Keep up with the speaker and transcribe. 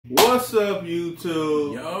What's up,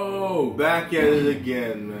 YouTube? Yo! Back at it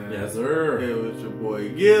again, man. Yes, sir. Here with your boy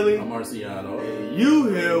Gilly. I'm Marciano. And you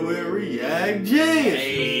here with React Genius.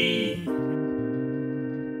 Hey!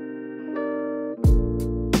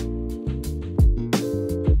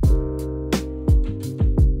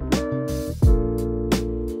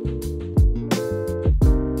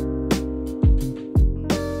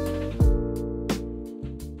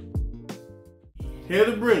 Here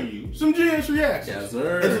to bring you some genius reactions. Yes,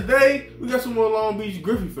 sir. And today, we got some more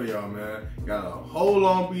Longbeachgriffy for y'all, man. Got a whole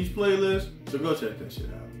Long Beach playlist, so go check that shit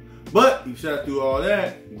out. But if you shot through all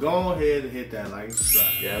that, go ahead and hit that like and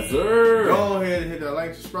subscribe. Yes, sir. Go ahead and hit that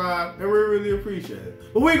like and subscribe, and we really appreciate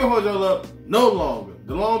it. But we ain't gonna hold y'all up no longer.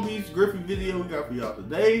 The Longbeachgriffy video we got for y'all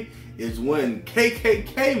today is when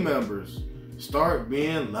KKK members start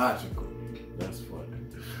being logical. That's funny.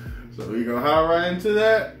 So we gonna hop right into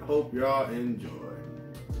that. Hope y'all enjoy.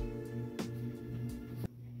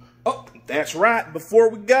 Oh, that's right. Before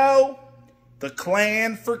we go, the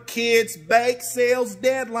Clan for Kids bake sales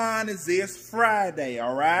deadline is this Friday,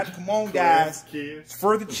 all right? Come on, guys. It's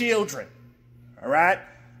for the children, all right?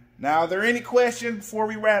 Now, are there any questions before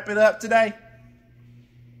we wrap it up today?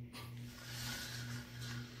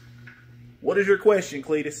 What is your question,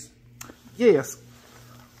 Cletus? Yes.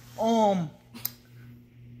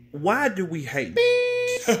 Why do we hate?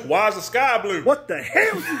 Why is the sky blue? What the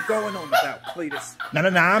hell is you going on about, Cletus? No,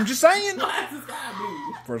 I'm just saying. Why is the sky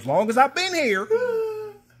blue? For as long as I've been here,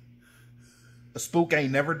 a spook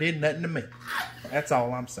ain't never did nothing to me. That's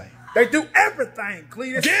all I'm saying. They do everything,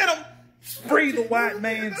 Cletus. Get him! Breathe the white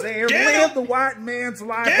man's air. Get Live 'em! the white man's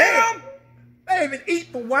life. Get Hell, him! they even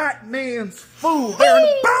eat the white man's food. They're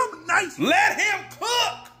an abomination. Let him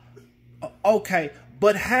cook! Okay,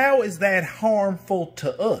 but how is that harmful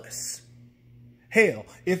to us? Hell,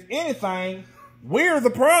 if anything, we're the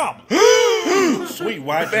problem. Sweet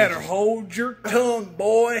white You better Jesus. hold your tongue,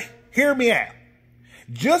 boy. Hear me out.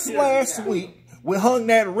 Just last week, we hung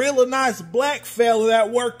that really nice black fella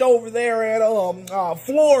that worked over there at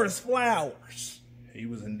Flores Flowers. He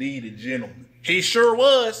was indeed a gentleman. He sure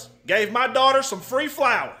was. Gave my daughter some free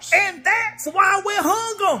flowers. And that's why we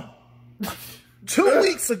hung him. 2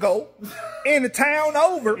 weeks ago, in the town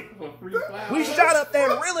over, we shot up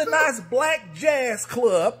that really nice black jazz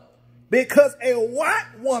club because a white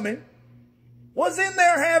woman was in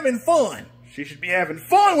there having fun. She should be having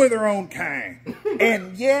fun with her own kind.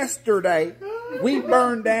 And yesterday, we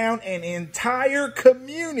burned down an entire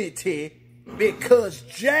community because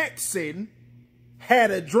Jackson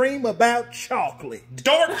had a dream about chocolate.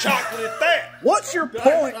 Dark chocolate at that. What's your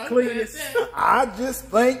point, Cletus? I just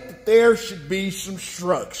think that there should be some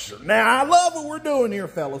structure. Now, I love what we're doing here,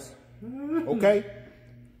 fellas. Okay?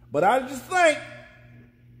 But I just think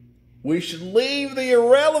we should leave the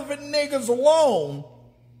irrelevant niggas alone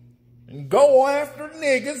and go after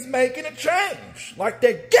niggas making a change. Like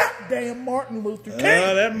that goddamn Martin Luther King.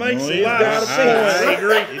 That makes a lot of sense. I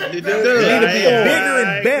agree. It needs to be a bigger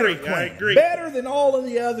and better clan. Better than all of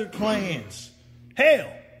the other clans.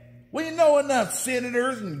 Hell, we know enough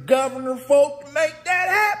senators and governor folk to make that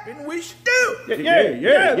happen. We should do it.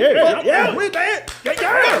 Yeah. With that.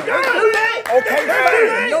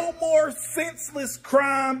 Okay, no more senseless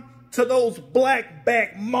crime to those black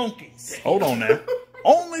back monkeys. Hold on now.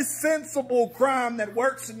 Only sensible crime that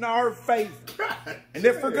works in our favor. And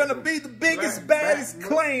if we're going to be the biggest, baddest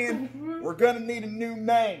clan, we're going to need a new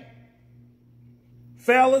name.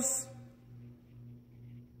 Fellas,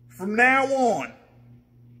 from now on,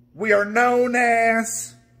 we are known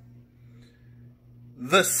as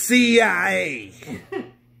the CIA.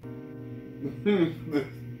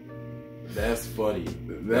 That's funny.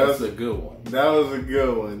 That's a good one. That was a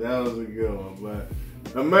good one. But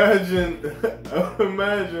imagine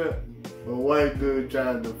a white dude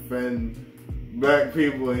trying to defend black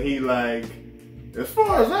people, and he like, as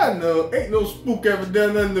far as I know, ain't no spook ever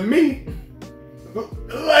done nothing to me.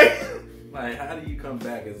 Like, how do you come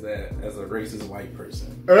back as a racist white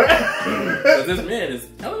person? Right? Because this man is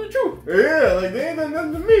telling the truth. Yeah, like they ain't done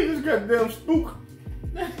nothing to me. This goddamn spook.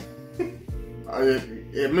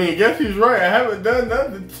 I mean, guess he's right. I haven't done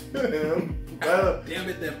nothing to him. Damn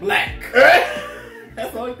it, they're black.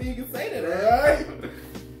 That's the only thing you can say to that. Right?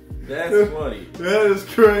 That's funny. That is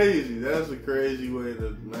crazy. That's a crazy way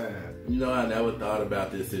to man. You know, I never thought about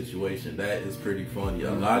this situation. That is pretty funny.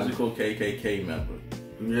 A logical KKK member.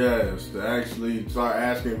 Yes, to actually start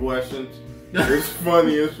asking questions. It's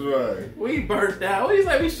funny as fuck. We burnt down. What do you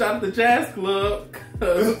say? We shot at the jazz club.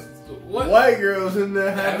 What? White girls in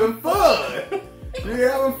there having fun. She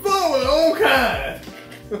having fun with her own kind.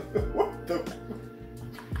 What the?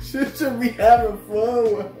 She should be having fun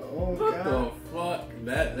with her own kind. What the fuck?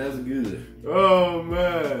 That's good. Oh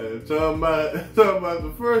man, talking about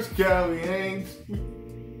the first guy we hanged.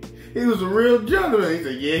 He was a real gentleman. He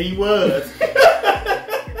said, "Yeah, he was."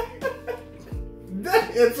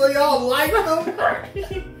 And so y'all like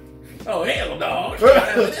him? Oh hell no!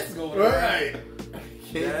 That's going right.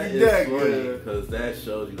 That is funny because that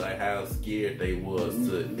shows you like how scared they was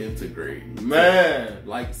to integrate. Man,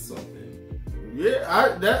 like something. Yeah,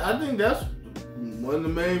 I think that's one of the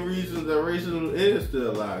main reasons that racism is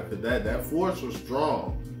still alive. Cause that force was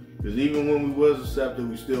strong. Cause even when we was accepted,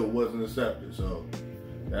 we still wasn't accepted. So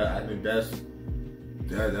I think that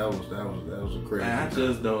was a crazy. I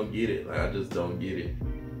just don't get it. Like, I just don't get it.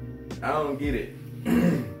 I don't get it.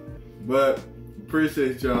 But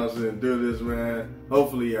appreciate y'all sitting through this, man.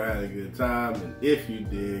 Hopefully y'all had a good time. And if you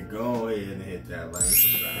did, go ahead and hit that like and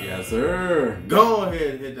subscribe. Yes, sir. Go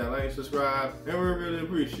ahead and hit that like and subscribe. And we really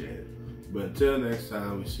appreciate it. But until next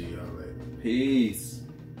time, we see y'all later. Peace.